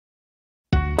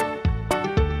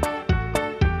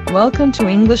Welcome to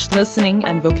English Listening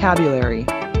and Vocabulary.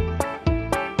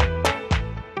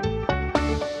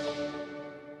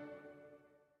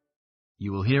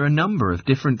 You will hear a number of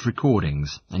different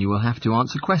recordings, and you will have to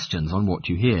answer questions on what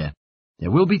you hear.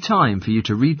 There will be time for you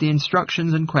to read the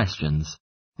instructions and questions,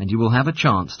 and you will have a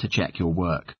chance to check your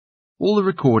work. All the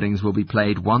recordings will be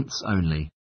played once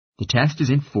only. The test is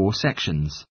in 4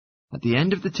 sections. At the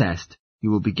end of the test,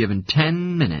 you will be given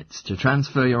 10 minutes to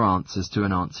transfer your answers to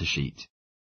an answer sheet.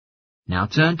 Now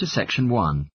turn to Section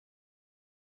 1.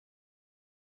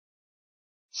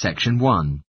 Section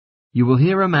 1. You will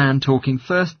hear a man talking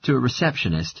first to a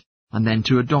receptionist and then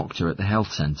to a doctor at the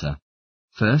health centre.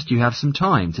 First, you have some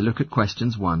time to look at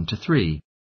questions 1 to 3.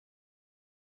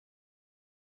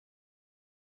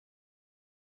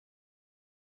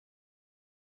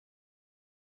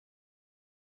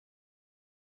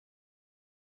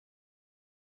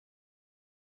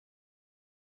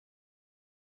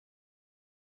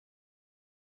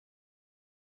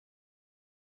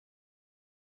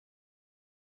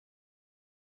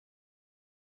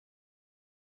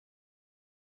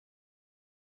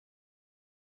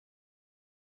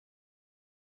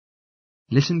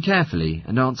 Listen carefully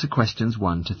and answer questions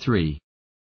 1 to 3.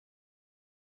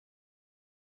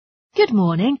 Good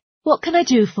morning. What can I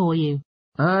do for you?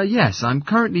 Yes, I'm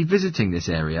currently visiting this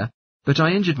area, but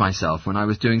I injured myself when I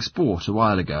was doing sport a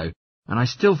while ago, and I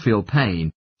still feel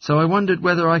pain, so I wondered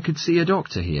whether I could see a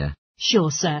doctor here.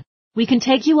 Sure, sir. We can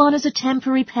take you on as a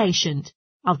temporary patient.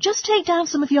 I'll just take down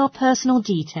some of your personal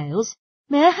details.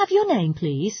 May I have your name,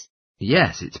 please?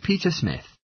 Yes, it's Peter Smith.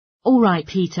 All right,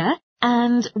 Peter.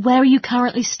 And where are you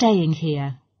currently staying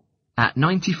here? At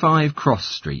 95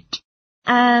 Cross Street.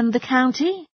 And the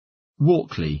county?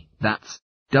 Walkley, that's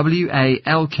Walkley.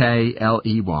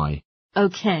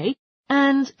 OK.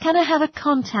 And can I have a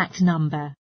contact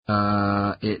number?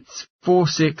 It's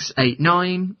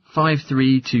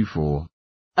 46895324.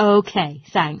 OK,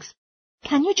 thanks.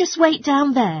 Can you just wait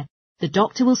down there? The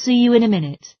doctor will see you in a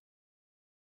minute.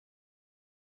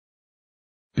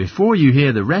 Before you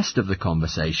hear the rest of the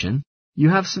conversation, you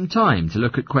have some time to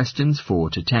look at questions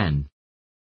 4 to 10.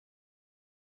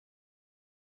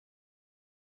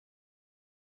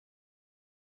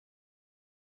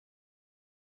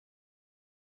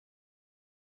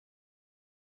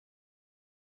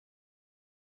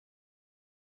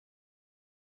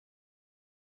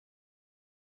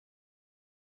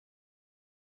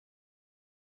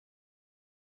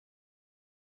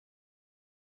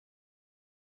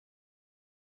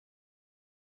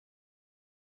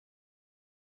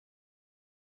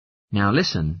 Now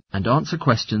listen and answer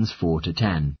questions 4 to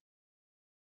 10.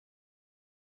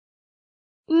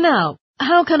 Now,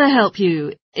 how can I help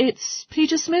you? It's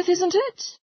Peter Smith, isn't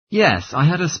it? Yes, I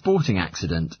had a sporting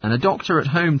accident and a doctor at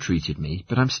home treated me,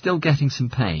 but I'm still getting some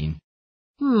pain.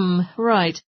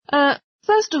 Right.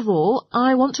 First of all,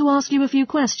 I want to ask you a few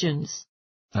questions.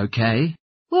 OK.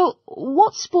 Well,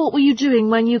 what sport were you doing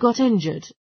when you got injured?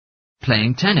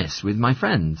 Playing tennis with my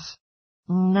friends.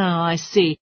 Now, I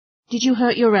see. Did you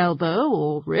hurt your elbow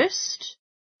or wrist?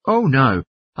 Oh no,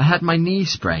 I had my knee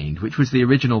sprained, which was the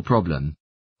original problem.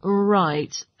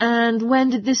 Right. And when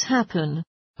did this happen?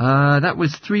 That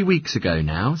was 3 weeks ago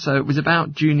now, so it was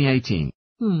about June the 18th.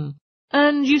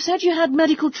 And you said you had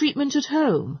medical treatment at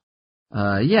home?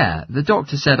 Yeah, the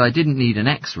doctor said I didn't need an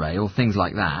X-ray or things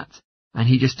like that, and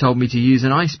he just told me to use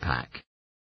an ice pack.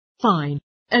 Fine.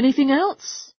 Anything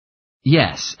else?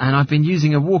 Yes, and I've been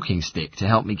using a walking stick to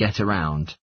help me get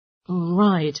around.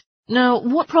 Right. Now,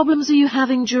 what problems are you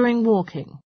having during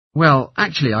walking? Well,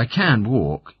 actually I can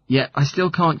walk, yet I still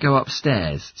can't go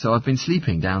upstairs, so I've been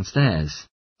sleeping downstairs.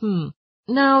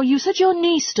 Now, you said your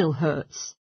knee still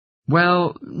hurts.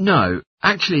 Well, no,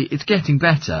 actually it's getting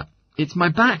better. It's my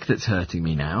back that's hurting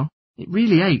me now. It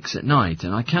really aches at night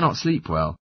and I cannot sleep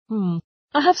well.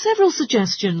 I have several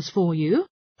suggestions for you.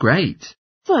 Great.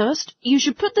 First, you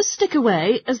should put the stick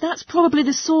away, as that's probably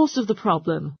the source of the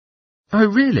problem. Oh,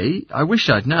 really? I wish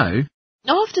I'd know.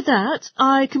 After that,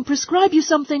 I can prescribe you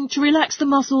something to relax the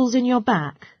muscles in your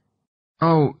back.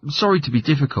 Oh, sorry to be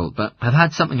difficult, but I've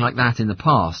had something like that in the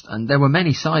past, and there were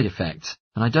many side effects,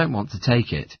 and I don't want to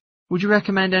take it. Would you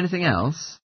recommend anything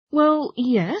else? Well,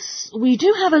 yes. We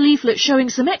do have a leaflet showing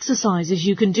some exercises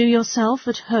you can do yourself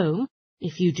at home.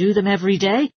 If you do them every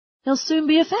day, they'll soon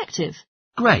be effective.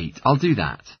 Great, I'll do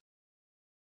that.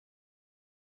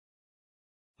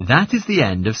 That is the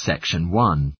end of Section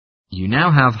 1. You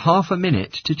now have half a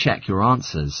minute to check your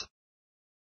answers.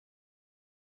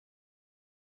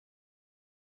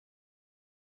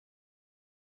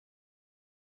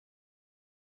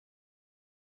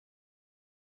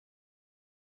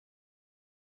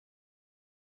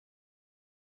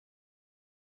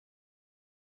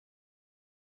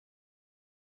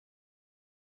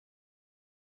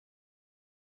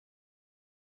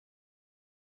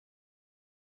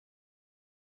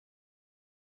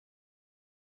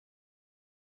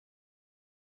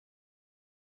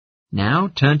 Now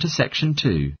turn to Section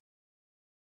 2.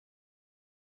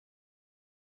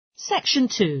 Section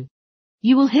 2.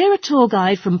 You will hear a tour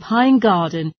guide from Pine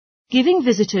Garden giving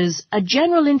visitors a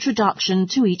general introduction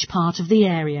to each part of the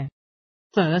area.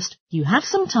 First, you have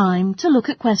some time to look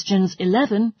at questions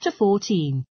 11 to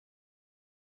 14.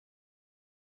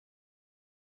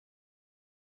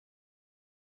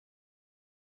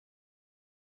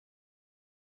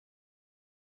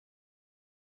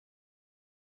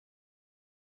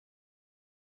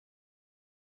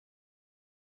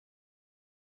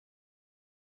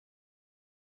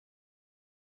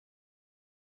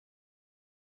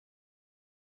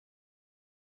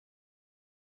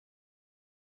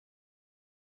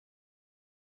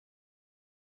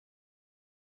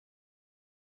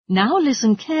 Now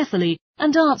listen carefully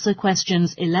and answer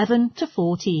questions 11 to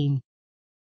 14.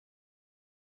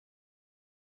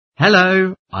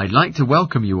 Hello, I'd like to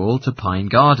welcome you all to Pine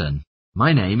Garden.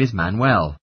 My name is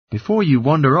Manuel. Before you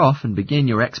wander off and begin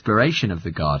your exploration of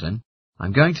the garden,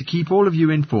 I'm going to keep all of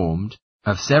you informed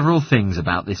of several things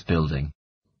about this building.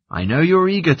 I know you're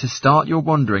eager to start your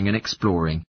wandering and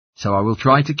exploring, so I will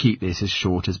try to keep this as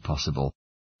short as possible.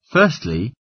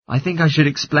 Firstly, I think I should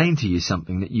explain to you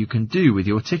something that you can do with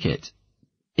your ticket.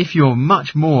 If you're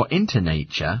much more into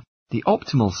nature, the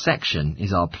optimal section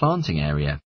is our planting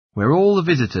area, where all the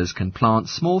visitors can plant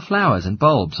small flowers and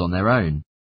bulbs on their own.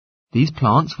 These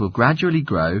plants will gradually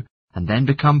grow and then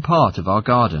become part of our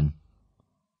garden.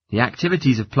 The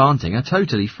activities of planting are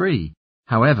totally free.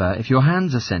 However, if your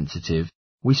hands are sensitive,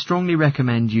 we strongly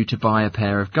recommend you to buy a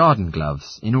pair of garden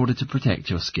gloves in order to protect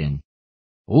your skin.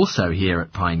 Also here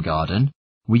at Pine Garden,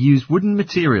 we use wooden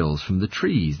materials from the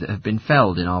trees that have been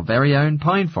felled in our very own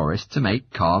pine forest to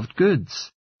make carved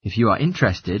goods. If you are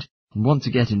interested and want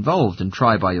to get involved and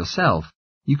try by yourself,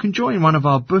 you can join one of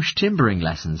our bush timbering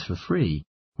lessons for free,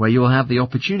 where you will have the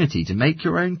opportunity to make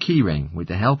your own keyring with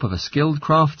the help of a skilled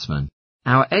craftsman.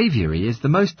 Our aviary is the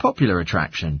most popular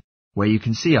attraction, where you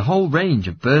can see a whole range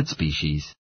of bird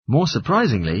species. More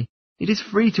surprisingly, it is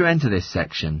free to enter this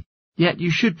section. Yet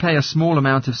you should pay a small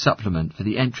amount of supplement for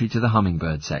the entry to the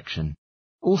hummingbird section.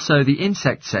 Also, the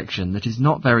insect section that is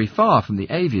not very far from the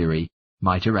aviary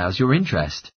might arouse your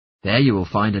interest. There you will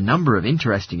find a number of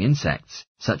interesting insects,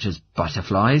 such as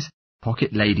butterflies,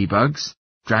 pocket ladybugs,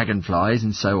 dragonflies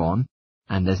and so on,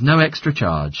 and there's no extra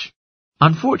charge.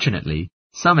 Unfortunately,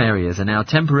 some areas are now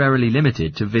temporarily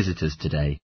limited to visitors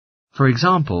today. For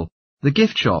example, the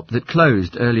gift shop that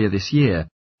closed earlier this year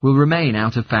will remain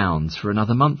out of bounds for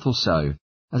another month or so.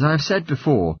 As I have said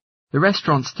before, the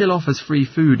restaurant still offers free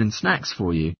food and snacks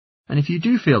for you, and if you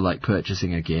do feel like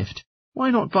purchasing a gift, why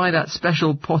not buy that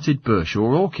special potted bush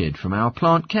or orchid from our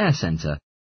plant care centre?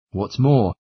 What's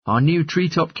more, our new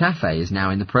treetop cafe is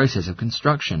now in the process of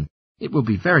construction. It will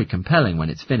be very compelling when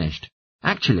it's finished.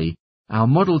 Actually, our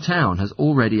model town has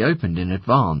already opened in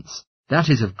advance. That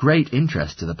is of great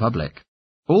interest to the public.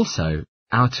 Also,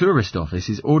 our tourist office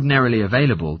is ordinarily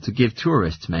available to give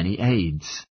tourists many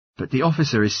aids, but the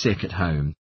officer is sick at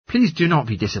home. Please do not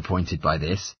be disappointed by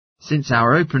this, since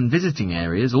our open visiting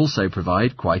areas also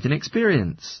provide quite an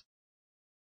experience.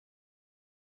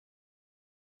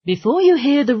 Before you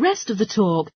hear the rest of the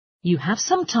talk, you have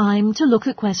some time to look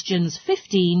at questions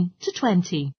 15 to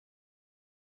 20.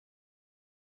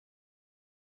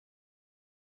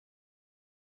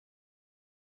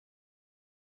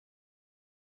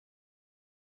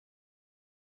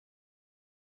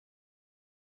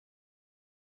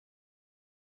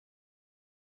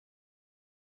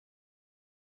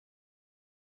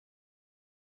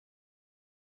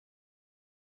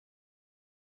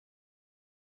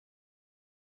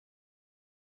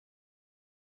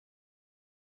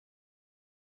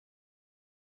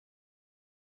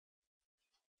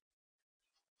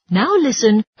 Now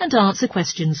listen and answer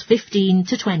questions 15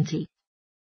 to 20.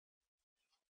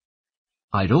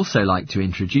 I'd also like to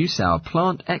introduce our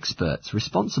plant experts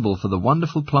responsible for the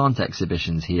wonderful plant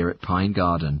exhibitions here at Pine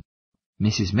Garden.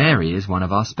 Mrs. Mary is one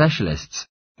of our specialists,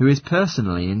 who is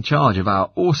personally in charge of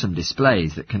our awesome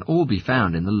displays that can all be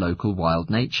found in the local wild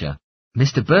nature.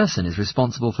 Mr. Burson is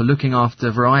responsible for looking after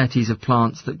varieties of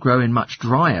plants that grow in much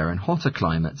drier and hotter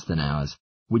climates than ours,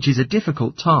 which is a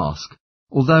difficult task,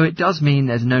 although it does mean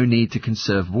there's no need to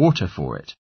conserve water for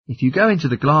it. If you go into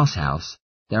the glasshouse,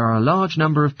 there are a large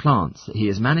number of plants that he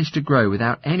has managed to grow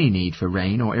without any need for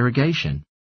rain or irrigation.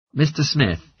 Mr.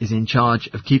 Smith is in charge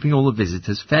of keeping all the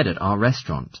visitors fed at our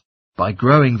restaurant by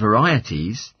growing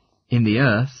varieties in the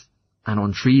earth and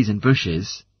on trees and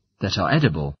bushes that are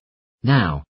edible.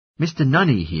 Now, Mr.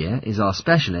 Nunney here is our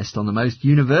specialist on the most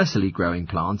universally growing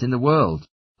plant in the world,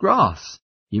 grass.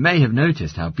 You may have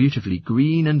noticed how beautifully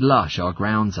green and lush our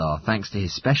grounds are thanks to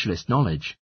his specialist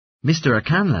knowledge. Mr.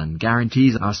 O'Canlan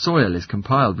guarantees our soil is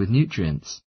compiled with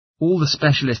nutrients. All the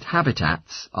specialist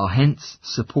habitats are hence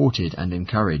supported and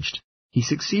encouraged. He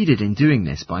succeeded in doing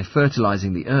this by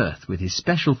fertilizing the earth with his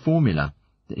special formula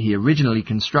that he originally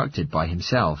constructed by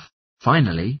himself.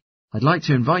 Finally, I'd like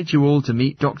to invite you all to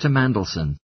meet Dr.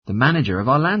 Mandelson, the manager of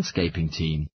our landscaping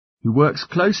team, who works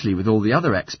closely with all the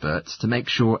other experts to make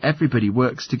sure everybody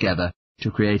works together to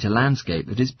create a landscape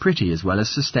that is pretty as well as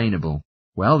sustainable.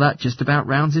 Well, that just about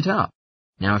rounds it up.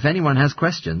 Now, if anyone has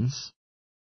questions...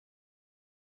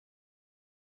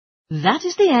 That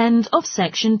is the end of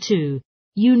section 2.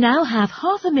 You now have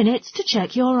half a minute to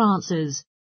check your answers.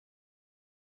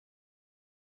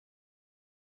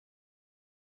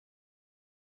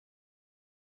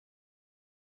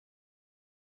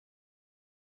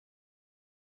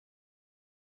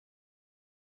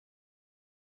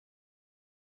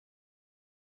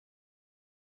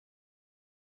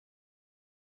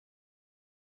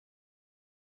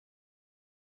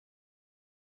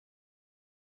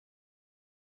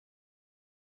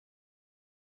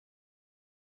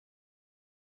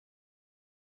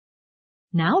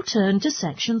 Now turn to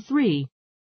section 3.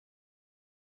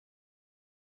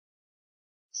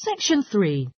 Section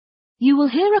 3. You will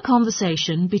hear a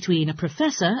conversation between a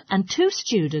professor and 2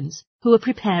 students who are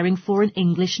preparing for an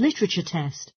English literature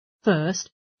test.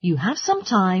 First, you have some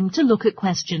time to look at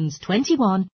questions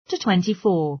 21 to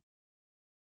 24.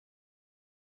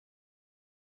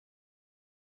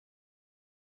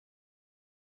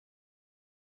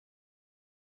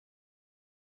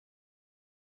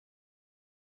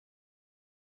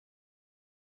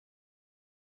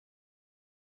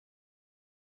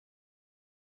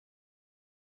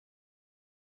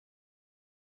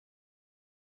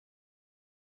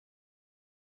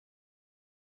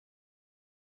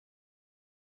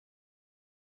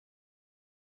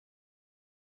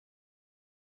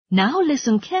 Now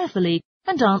listen carefully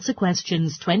and answer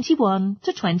questions 21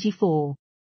 to 24.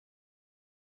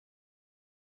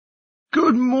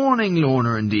 Good morning,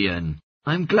 Lorna and Ian.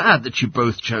 I'm glad that you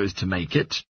both chose to make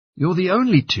it. You're the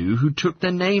only 2 who took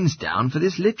their names down for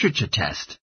this literature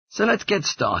test. So let's get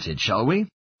started, shall we?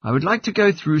 I would like to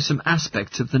go through some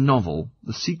aspects of the novel,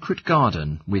 The Secret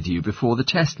Garden, with you before the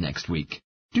test next week.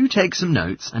 Do take some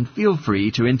notes and feel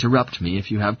free to interrupt me if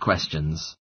you have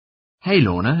questions. Hey,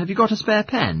 Lorna, have you got a spare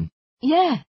pen?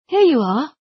 Yeah, here you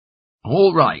are.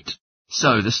 All right.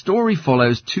 So the story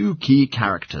follows 2 key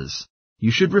characters.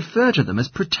 You should refer to them as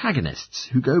protagonists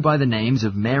who go by the names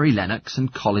of Mary Lennox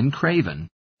and Colin Craven.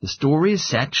 The story is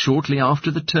set shortly after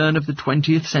the turn of the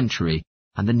 20th century,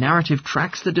 and the narrative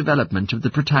tracks the development of the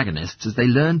protagonists as they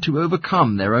learn to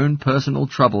overcome their own personal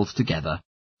troubles together.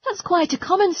 That's quite a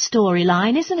common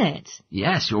storyline, isn't it?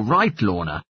 Yes, you're right,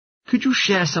 Lorna. Could you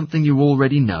share something you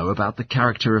already know about the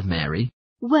character of Mary?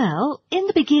 Well, in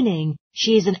the beginning,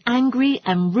 she is an angry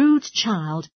and rude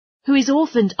child who is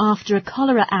orphaned after a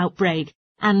cholera outbreak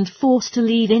and forced to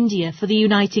leave India for the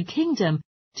United Kingdom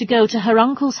to go to her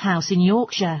uncle's house in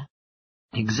Yorkshire.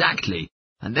 Exactly.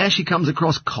 And there she comes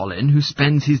across Colin, who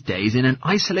spends his days in an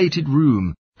isolated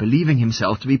room, believing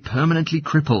himself to be permanently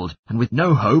crippled and with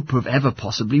no hope of ever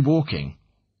possibly walking.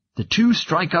 The 2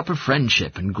 strike up a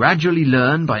friendship and gradually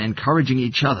learn by encouraging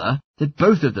each other that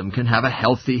both of them can have a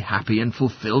healthy, happy and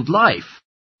fulfilled life.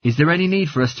 Is there any need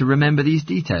for us to remember these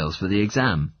details for the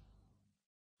exam?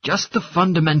 Just the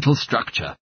fundamental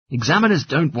structure. Examiners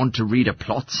don't want to read a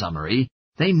plot summary.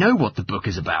 They know what the book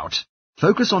is about.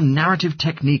 Focus on narrative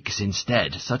techniques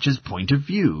instead, such as point of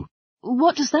view.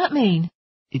 What does that mean?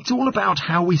 It's all about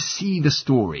how we see the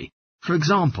story. For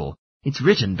example, it's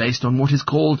written based on what is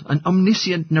called an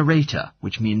omniscient narrator,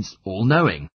 which means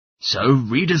all-knowing. So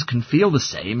readers can feel the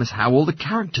same as how all the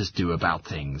characters do about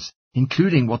things,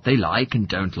 including what they like and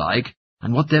don't like,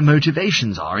 and what their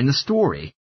motivations are in the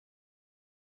story.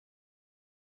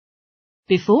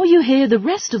 Before you hear the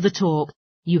rest of the talk,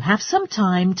 you have some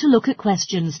time to look at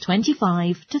questions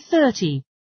 25 to 30.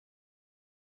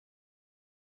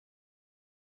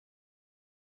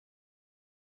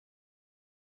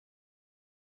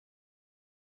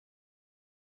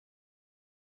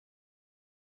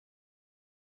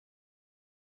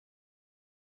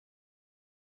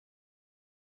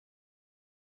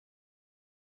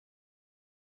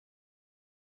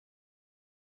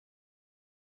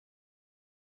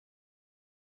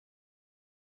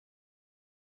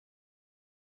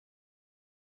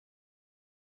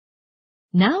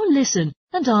 Now listen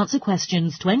and answer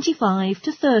questions 25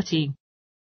 to 30.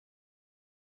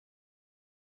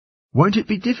 Won't it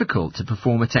be difficult to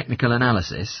perform a technical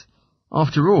analysis?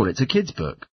 After all, it's a kid's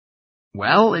book.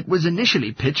 Well, it was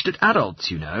initially pitched at adults,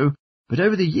 you know, but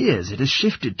over the years it has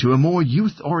shifted to a more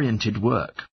youth-oriented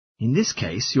work. In this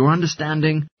case, your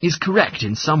understanding is correct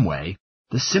in some way.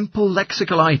 The simple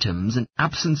lexical items and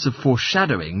absence of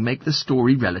foreshadowing make the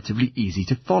story relatively easy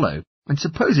to follow and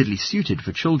supposedly suited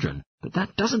for children. But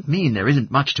that doesn't mean there isn't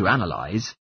much to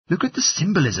analyse. Look at the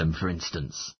symbolism, for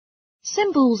instance.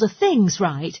 Symbols are things,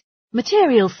 right?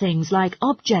 Material things like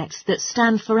objects that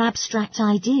stand for abstract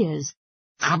ideas.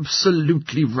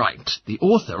 Absolutely right. The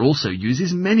author also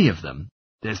uses many of them.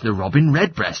 There's the robin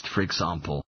redbreast, for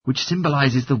example, which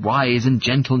symbolises the wise and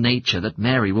gentle nature that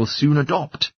Mary will soon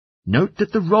adopt. Note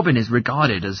that the robin is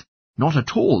regarded as not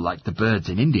at all like the birds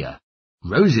in India.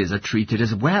 Roses are treated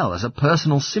as well as a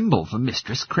personal symbol for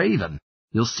Mistress Craven.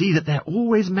 You'll see that they're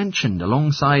always mentioned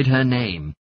alongside her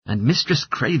name, and Mistress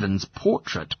Craven's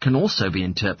portrait can also be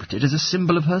interpreted as a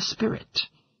symbol of her spirit.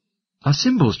 Are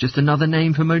symbols just another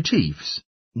name for motifs?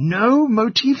 No,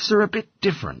 motifs are a bit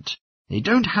different. They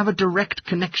don't have a direct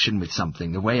connection with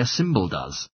something the way a symbol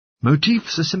does.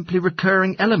 Motifs are simply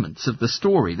recurring elements of the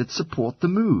story that support the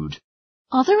mood.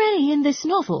 Are there any in this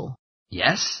novel?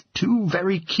 Yes, two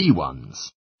very key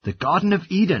ones. The Garden of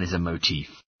Eden is a motif,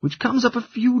 which comes up a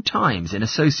few times in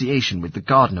association with the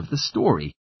garden of the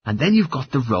story. And then you've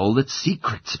got the role that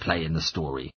secrets play in the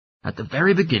story. At the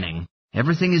very beginning,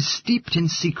 everything is steeped in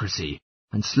secrecy,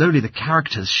 and slowly the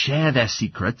characters share their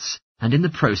secrets, and in the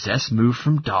process move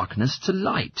from darkness to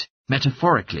light,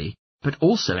 metaphorically, but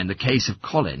also in the case of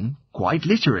Colin, quite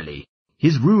literally.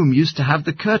 His room used to have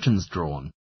the curtains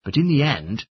drawn, but in the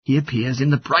end, he appears in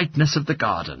the brightness of the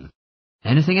garden.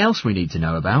 Anything else we need to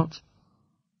know about?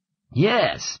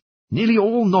 Yes, nearly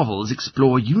all novels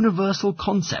explore universal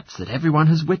concepts that everyone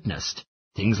has witnessed.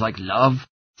 Things like love,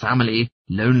 family,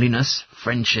 loneliness,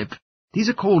 friendship. These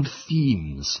are called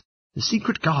themes. The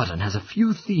Secret Garden has a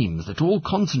few themes that all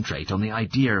concentrate on the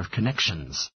idea of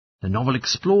connections. The novel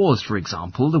explores, for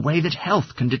example, the way that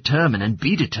health can determine and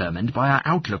be determined by our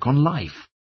outlook on life.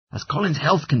 As Colin's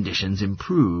health conditions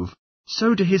improve,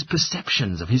 so do his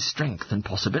perceptions of his strength and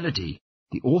possibility.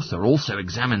 The author also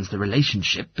examines the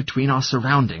relationship between our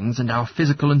surroundings and our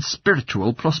physical and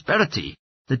spiritual prosperity.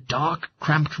 The dark,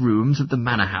 cramped rooms of the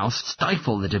manor house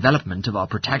stifle the development of our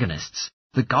protagonists.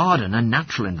 The garden and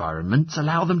natural environments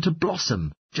allow them to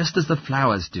blossom, just as the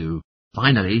flowers do.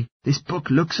 Finally, this book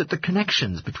looks at the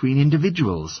connections between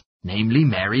individuals, namely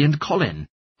Mary and Colin.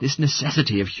 This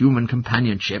necessity of human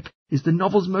companionship is the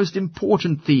novel's most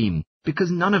important theme,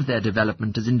 because none of their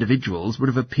development as individuals would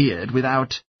have appeared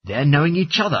without their knowing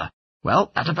each other.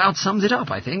 Well, that about sums it up,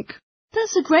 I think.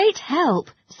 That's a great help.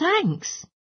 Thanks.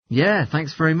 Yeah,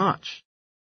 thanks very much.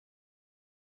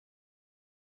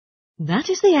 That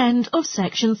is the end of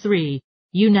section 3.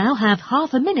 You now have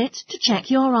half a minute to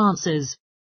check your answers.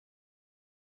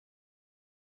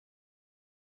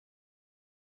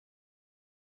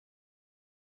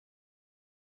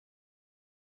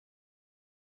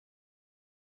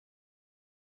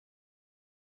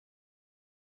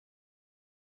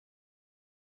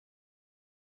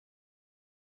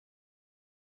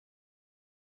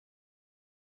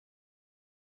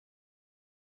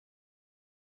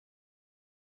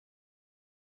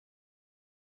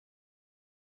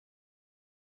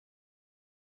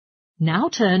 Now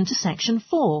turn to section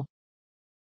 4.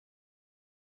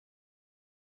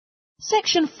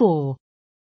 Section 4.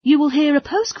 You will hear a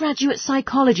postgraduate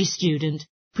psychology student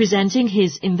presenting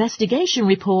his investigation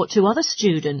report to other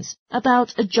students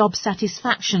about a job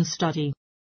satisfaction study.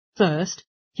 First,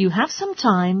 you have some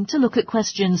time to look at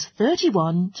questions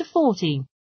 31 to 40.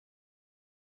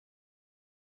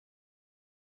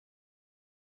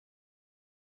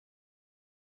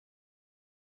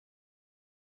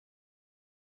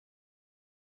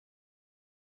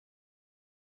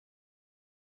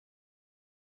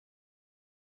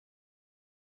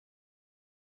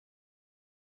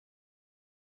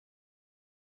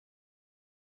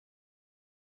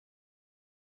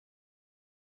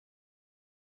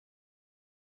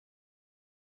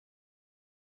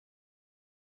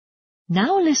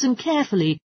 Now listen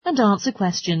carefully and answer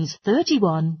questions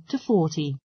 31 to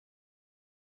 40.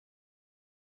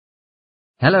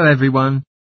 Hello everyone.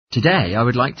 Today I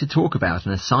would like to talk about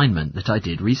an assignment that I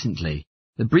did recently.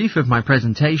 The brief of my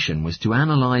presentation was to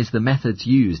analyse the methods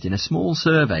used in a small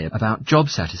survey about job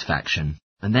satisfaction,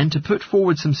 and then to put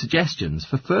forward some suggestions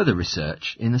for further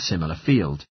research in a similar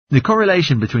field. The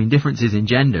correlation between differences in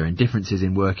gender and differences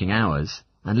in working hours,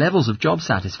 and levels of job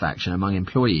satisfaction among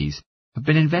employees, have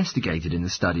been investigated in the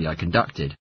study I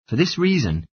conducted. For this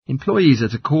reason, employees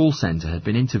at a call centre had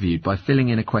been interviewed by filling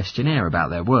in a questionnaire about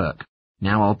their work.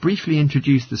 Now I'll briefly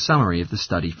introduce the summary of the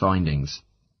study findings.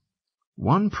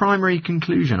 One primary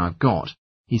conclusion I've got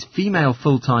is female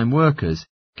full-time workers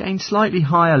gain slightly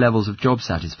higher levels of job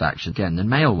satisfaction again than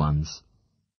male ones.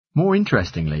 More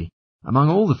interestingly, among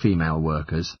all the female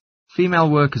workers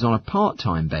on a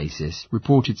part-time basis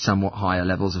reported somewhat higher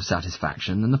levels of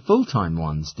satisfaction than the full-time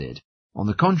ones did. On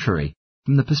the contrary,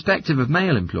 from the perspective of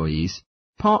male employees,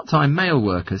 part-time male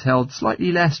workers held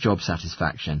slightly less job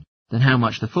satisfaction than how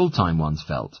much the full-time ones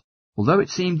felt. Although it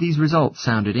seemed these results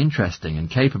sounded interesting and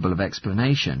capable of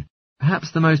explanation,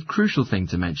 perhaps the most crucial thing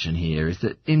to mention here is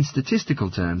that in statistical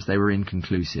terms they were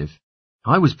inconclusive.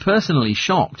 I was personally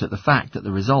shocked at the fact that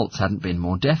the results hadn't been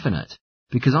more definite,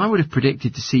 because I would have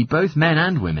predicted to see both men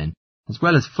and women, as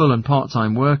well as full and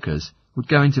part-time workers, would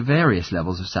go into various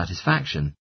levels of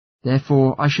satisfaction.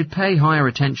 Therefore, I should pay higher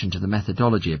attention to the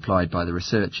methodology applied by the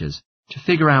researchers to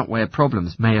figure out where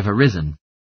problems may have arisen.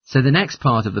 So the next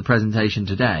part of the presentation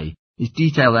today is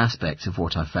detailed aspects of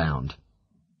what I found.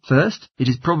 First, it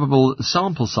is probable that the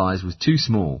sample size was too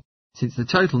small, since the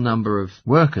total number of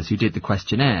workers who did the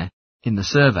questionnaire in the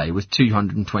survey was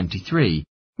 223,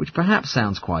 which perhaps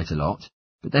sounds quite a lot,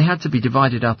 but they had to be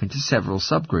divided up into several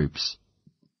subgroups.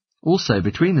 Also,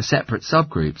 between the separate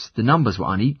subgroups, the numbers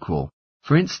were unequal.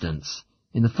 For instance,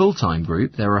 in the full-time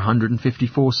group there were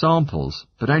 154 samples,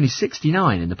 but only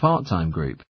 69 in the part-time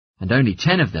group, and only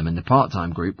 10 of them in the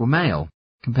part-time group were male,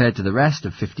 compared to the rest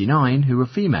of 59 who were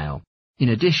female. In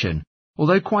addition,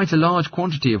 although quite a large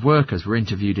quantity of workers were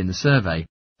interviewed in the survey,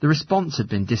 the response had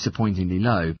been disappointingly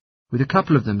low, with a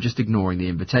couple of them just ignoring the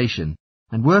invitation,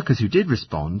 and workers who did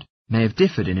respond may have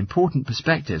differed in important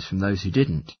perspectives from those who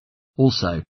didn't.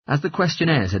 Also, as the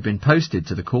questionnaires had been posted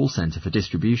to the call centre for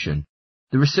distribution,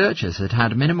 the researchers had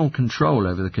had minimal control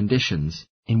over the conditions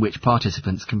in which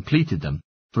participants completed them.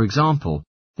 For example,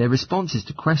 their responses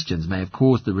to questions may have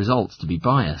caused the results to be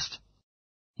biased.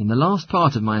 In the last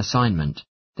part of my assignment,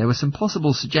 there were some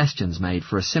possible suggestions made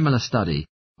for a similar study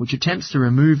which attempts to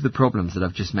remove the problems that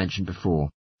I've just mentioned before.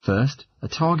 First, a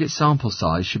target sample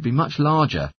size should be much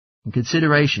larger, and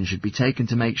consideration should be taken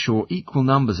to make sure equal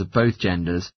numbers of both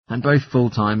genders and both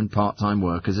full-time and part-time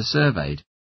workers are surveyed.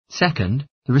 Second,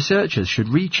 the researchers should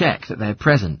recheck that they are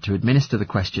present to administer the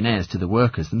questionnaires to the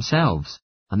workers themselves,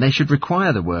 and they should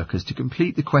require the workers to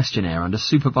complete the questionnaire under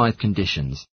supervised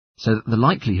conditions, so that the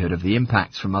likelihood of the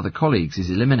impacts from other colleagues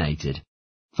is eliminated.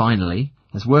 Finally,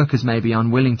 as workers may be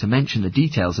unwilling to mention the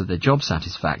details of their job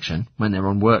satisfaction when they're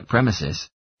on work premises,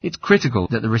 it's critical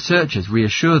that the researchers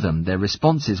reassure them their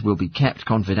responses will be kept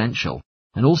confidential,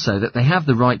 and also that they have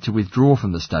the right to withdraw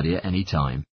from the study at any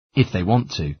time, if they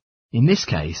want to. In this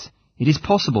case, it is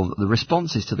possible that the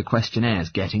responses to the questionnaires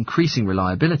get increasing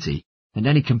reliability, and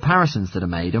any comparisons that are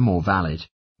made are more valid.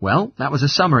 Well, that was a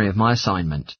summary of my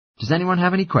assignment. Does anyone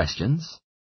have any questions?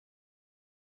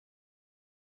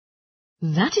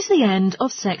 That is the end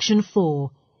of section 4.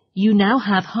 You now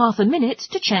have half a minute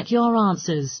to check your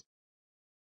answers.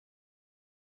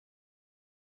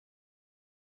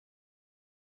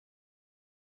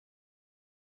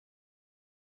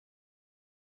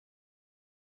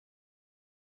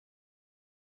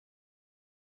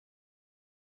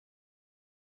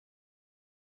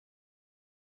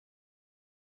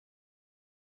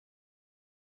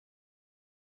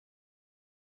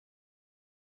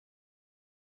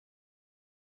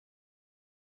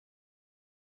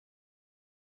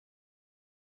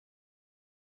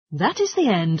 That is the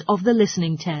end of the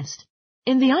listening test.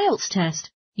 In the IELTS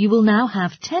test, you will now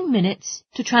have 10 minutes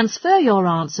to transfer your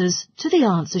answers to the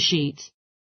answer sheet.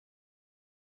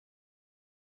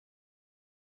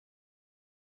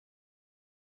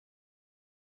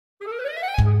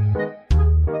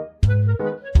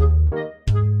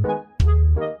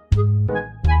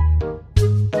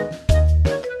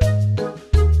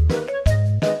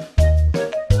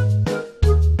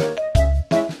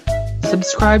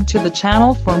 Subscribe to the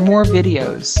channel for more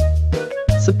videos.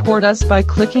 Support us by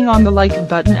clicking on the like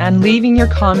button and leaving your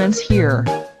comments here.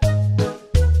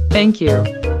 Thank you.